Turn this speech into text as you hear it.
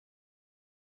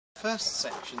first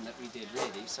section that we did,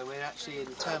 really. So we're actually, in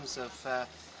terms of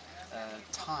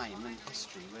time and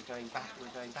history, we're going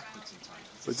backwards in time.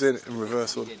 We're doing it in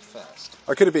reverse order. We did first.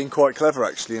 I could have been quite clever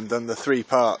actually and done the 3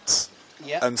 parts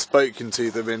Yep. and spoken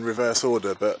to them in reverse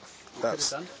order, but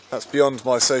that's beyond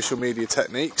my social media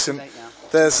techniques. And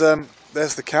there's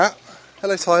the cat.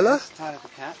 Hello, Tyler. Yes, Tyler the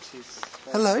cat.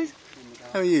 Hello.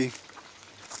 How are you?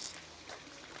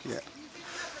 Yeah.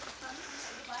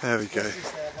 There we go. This is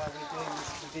while we're doing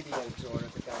the video tour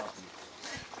of the garden.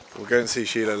 We'll go and see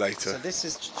Sheila later. So this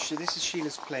is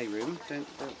Sheila's playroom,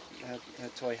 her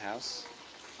toy house,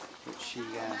 which she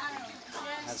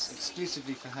has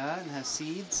exclusively for her, and her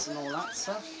seeds and all that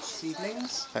stuff,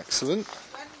 seedlings. Excellent.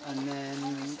 And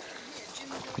then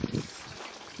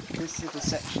this little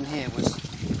section here was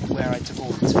where I took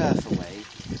all the turf away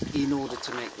in order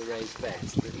to make the raised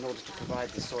beds, in order to provide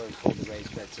the soil for the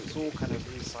raised beds. So it's all kind of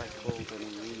recycled and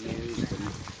reused and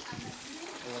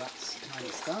all that kind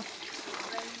of stuff.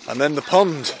 And then the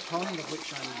pond. The pond, of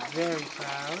which I'm very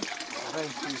proud. I'm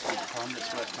very pleased with the pond.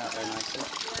 It's worked out very nicely.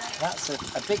 That's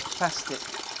a big plastic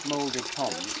moulded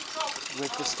pond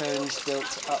with the stones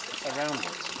built up around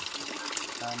it.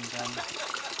 And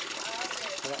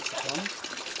so that's the pond.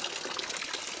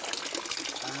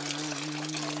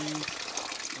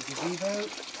 The gazebo.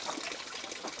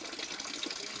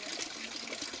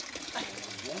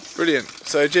 Yes. Brilliant.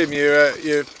 So Jim,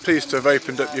 you're pleased to have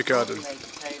opened up your garden.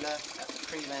 Taylor, at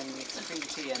the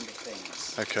pre-tea end of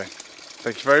things. Okay.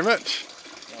 Thank you very much.